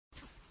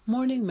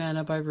Morning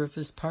Manna by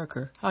Rufus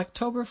Parker,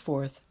 October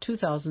 4th,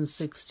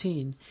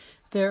 2016.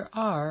 There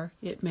are,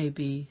 it may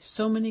be,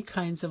 so many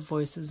kinds of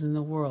voices in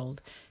the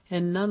world,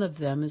 and none of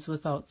them is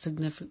without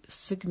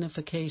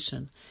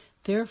signification.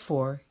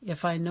 Therefore,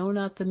 if I know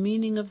not the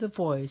meaning of the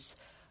voice,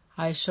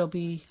 I shall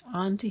be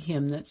unto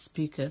him that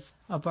speaketh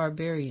a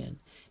barbarian,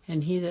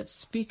 and he that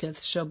speaketh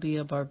shall be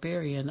a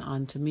barbarian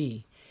unto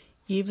me.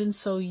 Even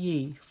so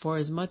ye,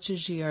 forasmuch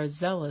as ye are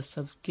zealous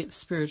of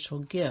spiritual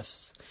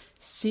gifts,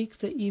 seek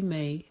that ye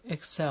may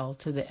excel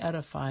to the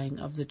edifying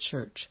of the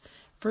church.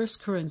 1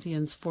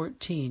 Corinthians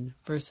 14,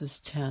 verses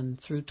 10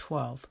 through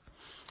 12.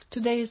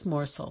 Today's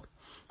morsel.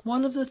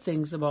 One of the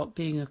things about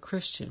being a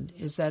Christian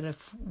is that if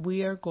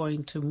we are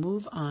going to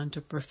move on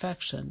to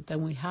perfection,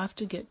 then we have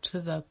to get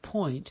to the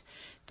point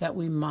that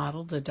we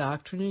model the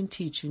doctrine and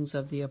teachings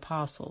of the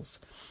apostles.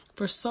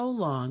 For so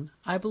long,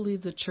 I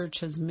believe the church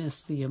has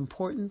missed the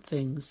important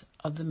things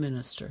of the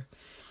minister.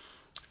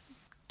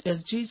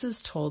 As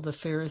Jesus told the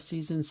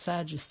Pharisees and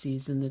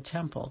Sadducees in the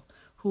temple,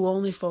 who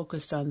only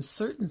focused on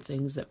certain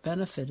things that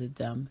benefited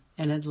them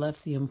and had left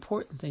the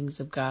important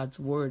things of God's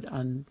word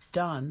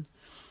undone,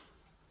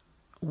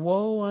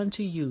 "Woe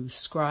unto you,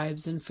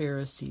 scribes and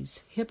Pharisees,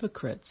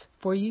 hypocrites,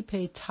 for ye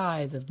pay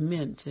tithe of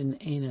mint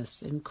and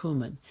anise and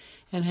cumin,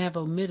 and have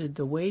omitted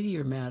the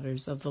weightier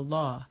matters of the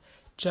law,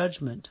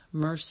 judgment,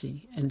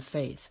 mercy, and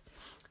faith.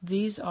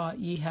 These ought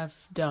ye have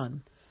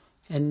done,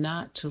 and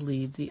not to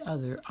leave the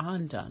other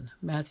undone."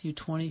 Matthew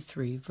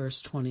 23,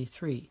 verse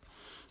 23.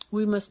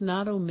 We must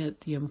not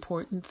omit the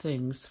important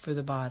things for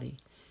the body,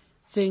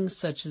 things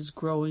such as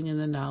growing in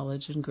the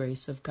knowledge and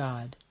grace of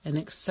God, and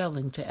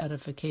excelling to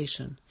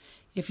edification.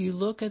 If you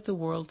look at the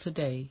world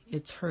today,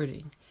 it's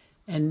hurting,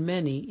 and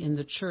many in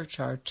the church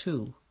are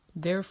too.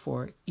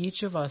 Therefore,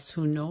 each of us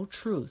who know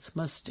truth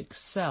must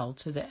excel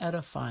to the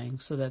edifying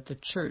so that the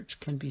church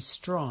can be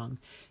strong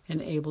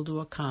and able to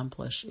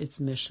accomplish its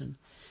mission.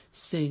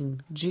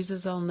 Sing,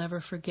 "Jesus, I'll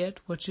never forget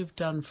what you've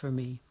done for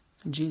me.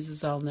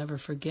 Jesus, I'll never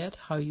forget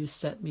how you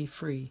set me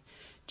free.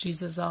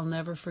 Jesus, I'll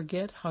never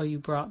forget how you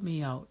brought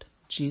me out.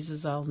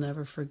 Jesus, I'll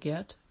never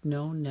forget,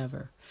 no,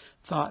 never."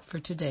 Thought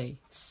for today: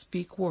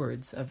 speak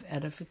words of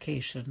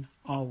edification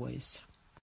always.